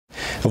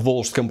В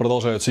Волжском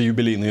продолжаются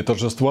юбилейные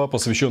торжества,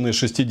 посвященные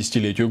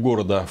 60-летию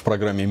города. В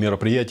программе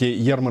мероприятий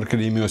ярмарка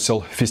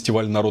ремесел,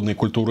 фестиваль народной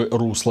культуры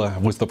 «Русло»,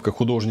 выставка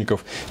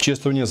художников,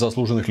 чествование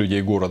заслуженных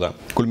людей города.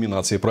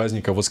 Кульминацией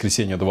праздника в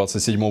воскресенье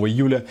 27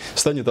 июля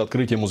станет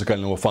открытие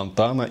музыкального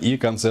фонтана и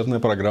концертная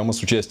программа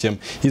с участием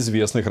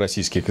известных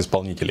российских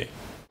исполнителей.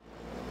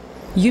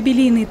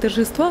 Юбилейные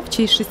торжества в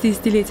честь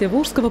 60-летия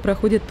Волжского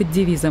проходят под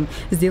девизом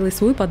 «Сделай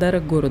свой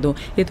подарок городу».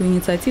 Эту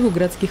инициативу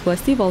городских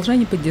властей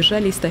волжане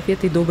поддержали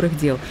эстафетой добрых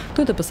дел.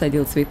 Кто-то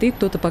посадил цветы,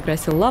 кто-то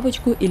покрасил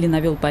лавочку или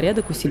навел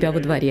порядок у себя во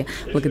дворе.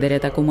 Благодаря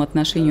такому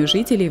отношению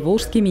жителей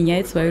Волжский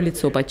меняет свое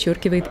лицо,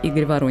 подчеркивает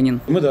Игорь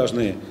Воронин. Мы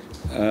должны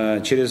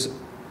через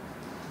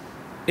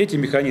эти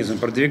механизмы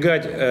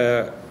продвигать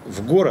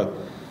в город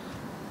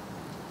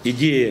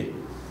идеи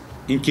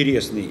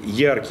интересные,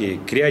 яркие,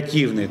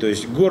 креативные. То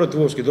есть город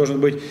Волжский должен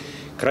быть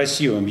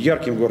красивым,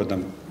 ярким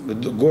городом,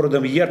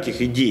 городом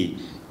ярких идей,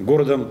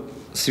 городом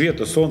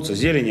света, солнца,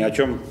 зелени, о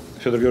чем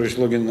Федор Георгиевич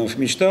Логинов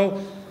мечтал,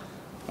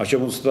 о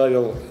чем он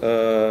ставил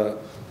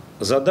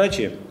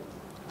задачи.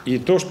 И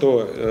то,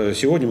 что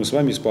сегодня мы с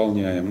вами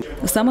исполняем.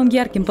 Самым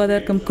ярким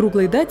подарком к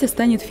круглой дате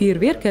станет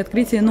фейерверк и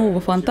открытие нового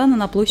фонтана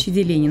на площади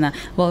Ленина.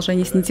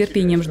 Волжане с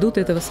нетерпением ждут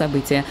этого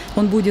события.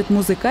 Он будет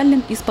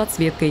музыкальным и с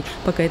подсветкой.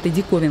 Пока это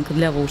диковинка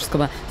для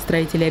Волжского.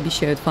 Строители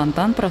обещают,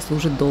 фонтан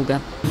прослужит долго.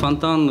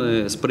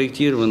 Фонтан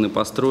спроектирован и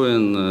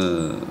построен,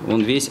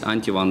 он весь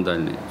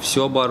антивандальный.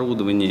 Все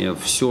оборудование,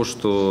 все,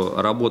 что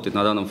работает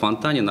на данном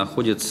фонтане,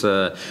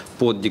 находится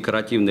под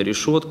декоративной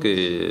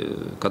решеткой,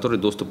 которой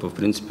доступа, в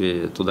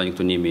принципе, туда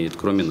никто не имеет,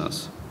 кроме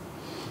нас.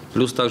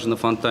 Плюс также на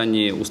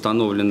фонтане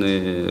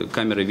установлены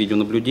камеры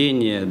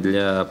видеонаблюдения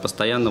для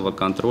постоянного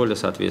контроля,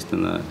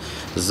 соответственно,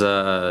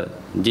 за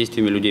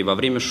действиями людей во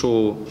время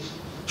шоу,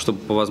 чтобы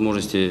по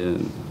возможности,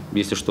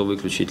 если что,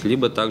 выключить,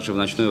 либо также в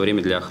ночное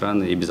время для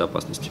охраны и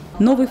безопасности.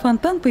 Новый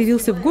фонтан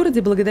появился в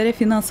городе благодаря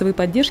финансовой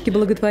поддержке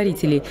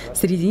благотворителей.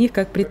 Среди них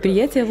как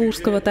предприятия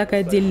Волжского, так и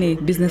отдельные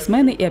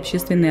бизнесмены и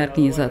общественные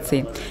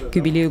организации. К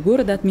юбилею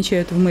города,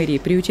 отмечают в мэрии,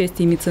 при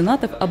участии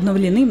меценатов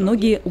обновлены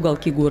многие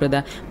уголки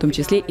города, в том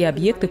числе и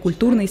объекты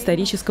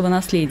культурно-исторического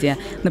наследия,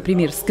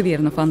 например,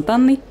 сквер на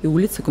Фонтанной и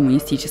улица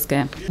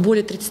Коммунистическая.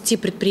 Более 30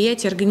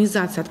 предприятий и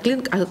организаций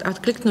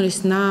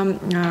откликнулись на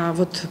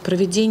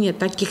проведение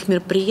таких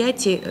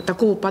мероприятий,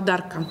 такого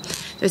подарка.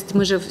 То есть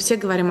мы же все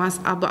говорим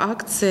об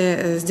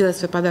акции «Сделай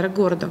свой подарок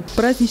городу».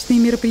 Праздничные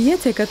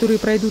мероприятия, которые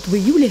пройдут в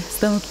июле,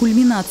 станут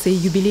кульминацией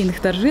юбилейных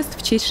торжеств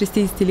в честь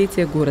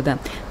 60-летия города.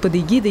 Под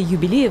эгидой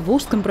юбилея в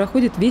Волжском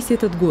проходит весь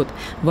этот год.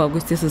 В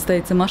августе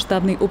состоится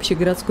масштабный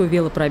общегородской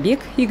велопробег.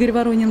 Игорь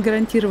Воронин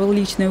гарантировал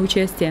личное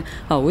участие.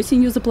 А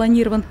осенью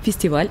запланирован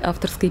фестиваль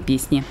авторской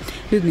песни.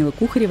 Людмила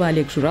Кухарева,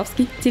 Олег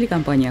Журавский,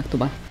 телекомпания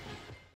 «Ахтуба».